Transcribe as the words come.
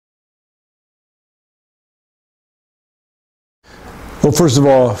Well, first of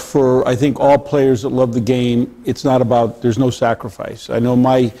all, for I think all players that love the game, it's not about, there's no sacrifice. I know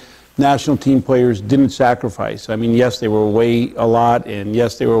my national team players didn't sacrifice. I mean, yes, they were away a lot, and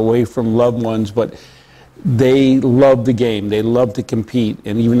yes, they were away from loved ones, but they loved the game. They loved to compete,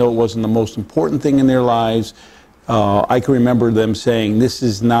 and even though it wasn't the most important thing in their lives, I can remember them saying, this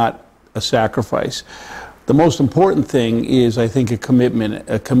is not a sacrifice. The most important thing is, I think, a commitment,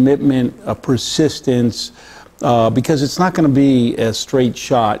 a persistence, because it's not going to be a straight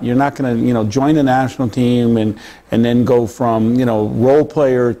shot. You're not going to, join a national team and then go from, role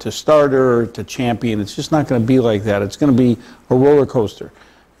player to starter to champion. It's just not going to be like that. It's going to be a roller coaster.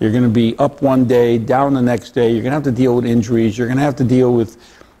 You're going to be up one day, down the next day. You're going to have to deal with injuries. You're going to have to deal with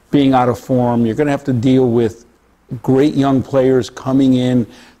being out of form. You're going to have to deal with great young players coming in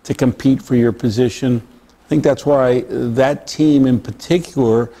to compete for your position. I think that's why that team in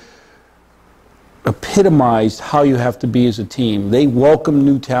particular epitomized how you have to be as a team. They welcomed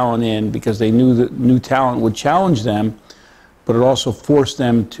new talent in because they knew that new talent would challenge them, but it also forced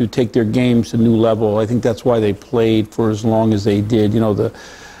them to take their games to a new level. I think that's why they played for as long as they did. The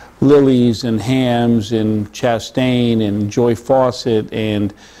Lilies and Hams and Chastain and Joy Fawcett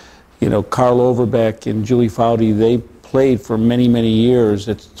and Carl Overbeck and Julie Foudy, they played for many, many years.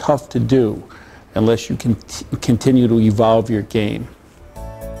 It's tough to do unless you can continue to evolve your game.